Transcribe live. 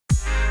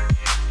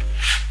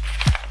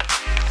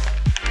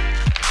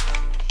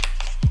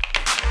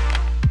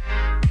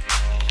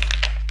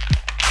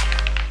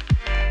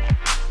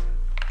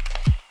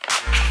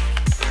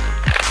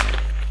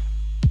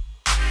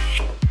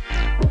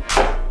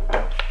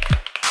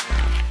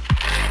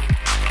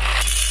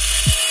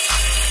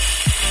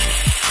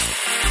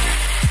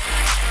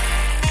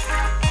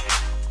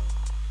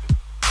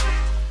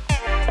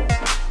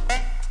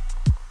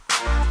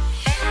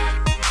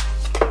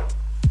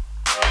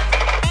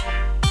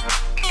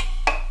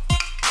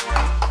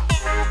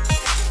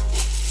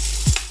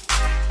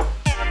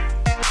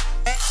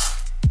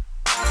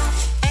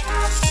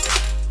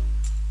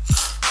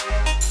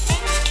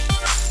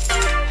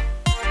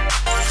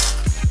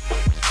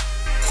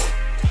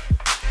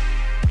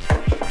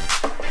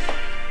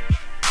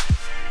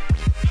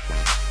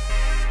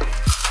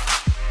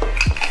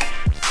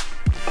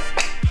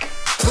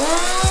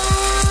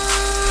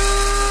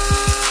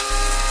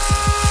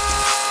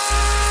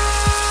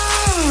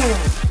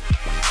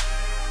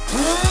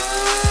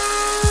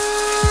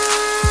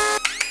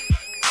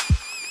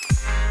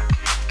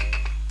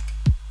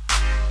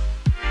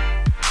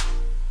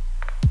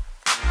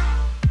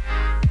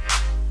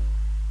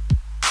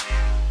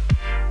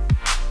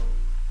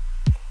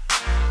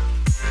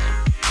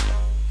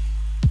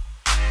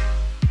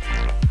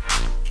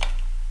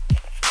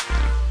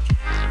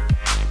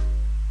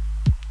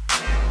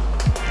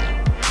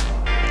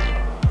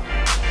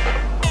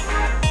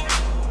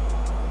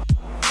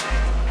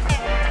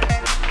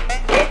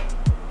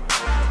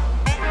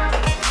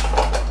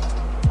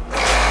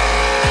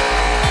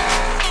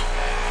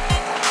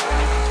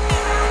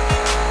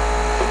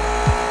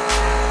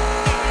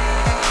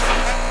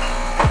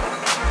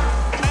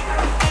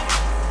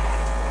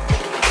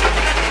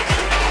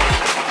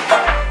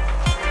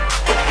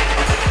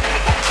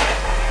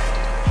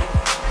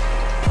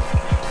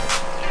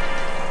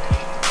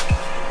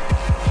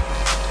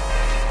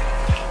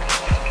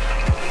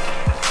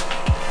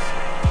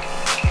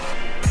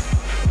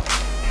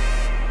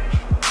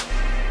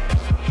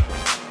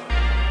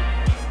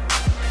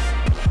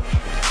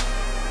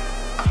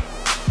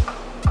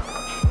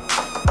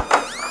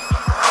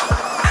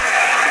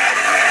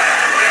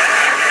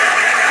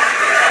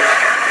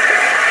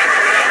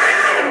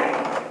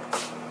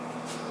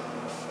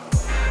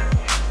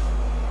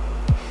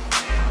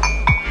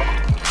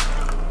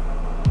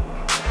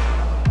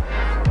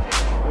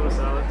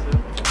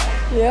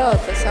Yeah,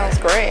 that sounds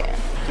great.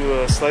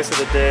 Do a slice of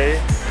the day.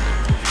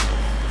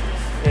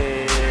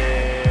 And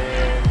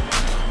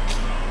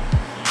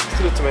let's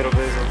do the tomato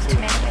basil too.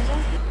 Tomato basil?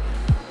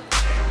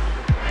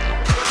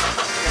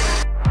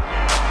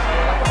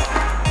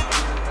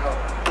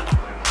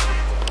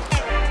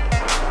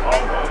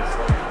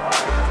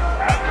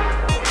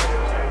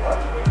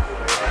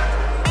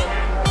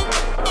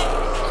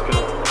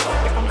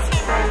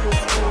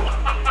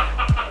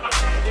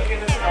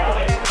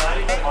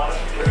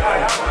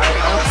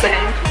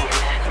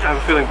 I have a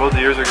feeling both of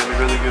yours are going to be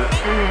really good.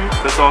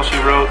 That's all she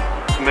wrote.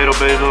 Tomato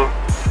basil, a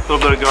little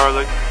bit of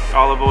garlic,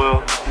 olive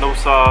oil, no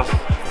sauce.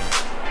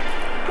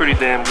 Pretty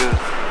damn good.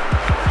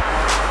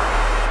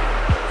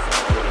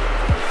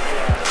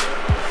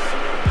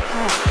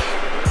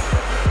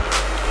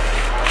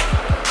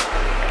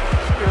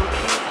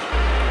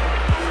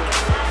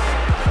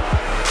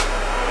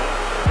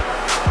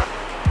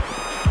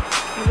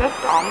 Is that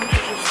dumb to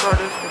just start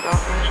this without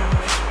finishing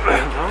this?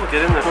 No,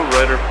 get in there.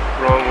 Right or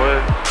wrong way.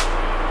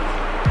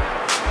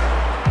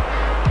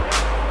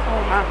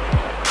 Oh man.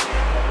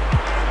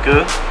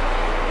 Good?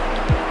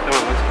 That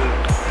one looks good.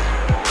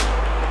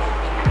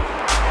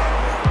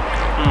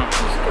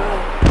 It's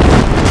good.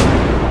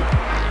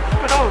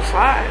 Look at all the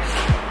slice.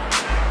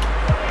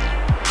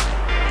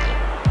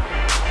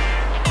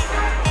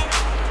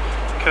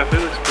 Cafe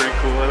looks pretty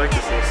cool. I like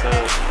this little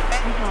salad.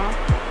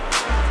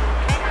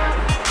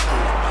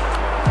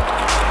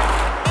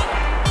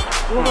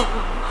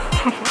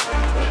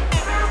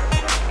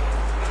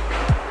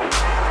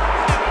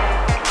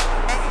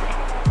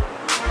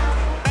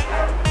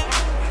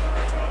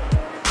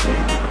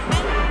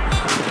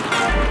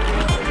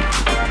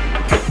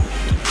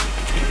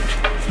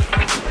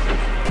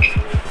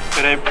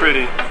 It ain't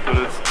pretty, but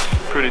it's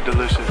pretty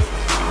delicious.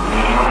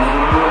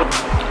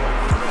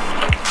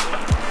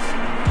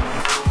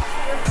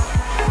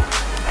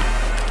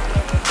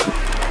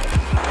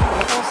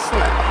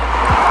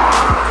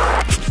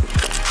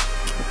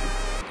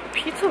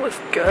 Pizza was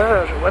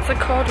good. What's it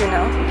called, you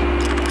know?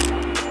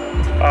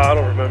 I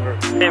don't remember.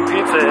 And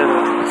pizza in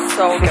it.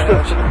 So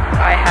good.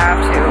 I have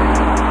to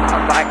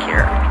come back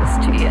here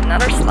just to eat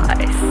another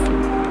slice.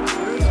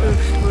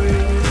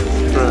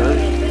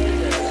 Right.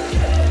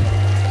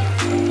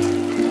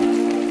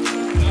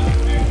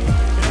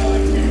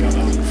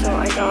 So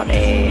I got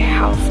a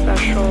house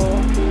special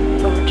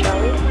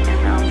vermicelli, and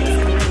now I'm just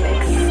gonna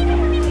mix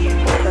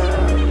the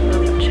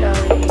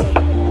vermicelli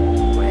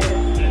with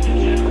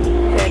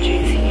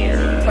veggies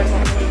here.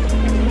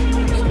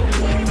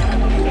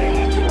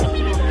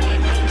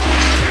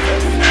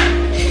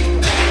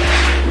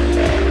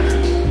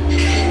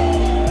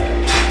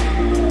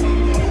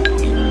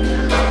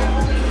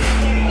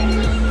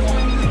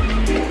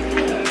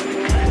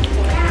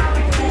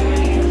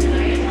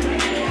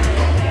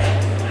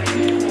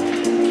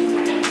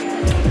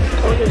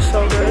 It's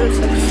so good. It's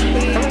like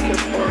sweet. I like your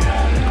pork.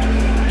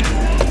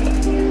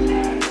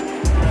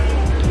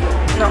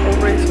 Not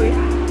overly sweet.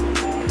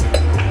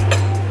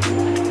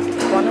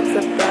 One of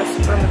the best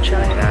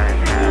vermicelli that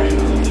I've had.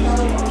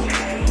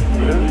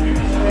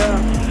 Yeah.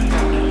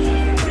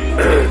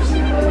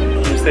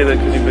 You say that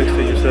because you mixed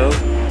it yourself?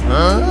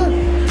 Huh?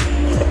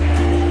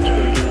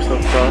 Trying to give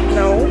yourself props?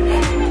 No.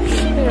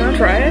 You wanna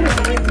try it?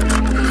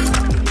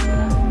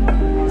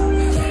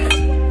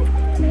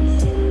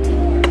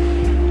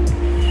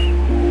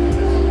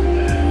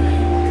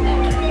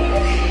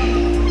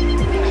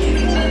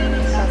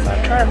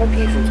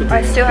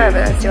 I still have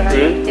it. I still have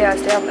it. Yeah, I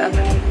still have it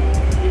underneath.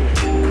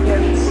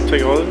 Yeah.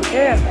 Take all of it?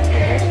 Yeah.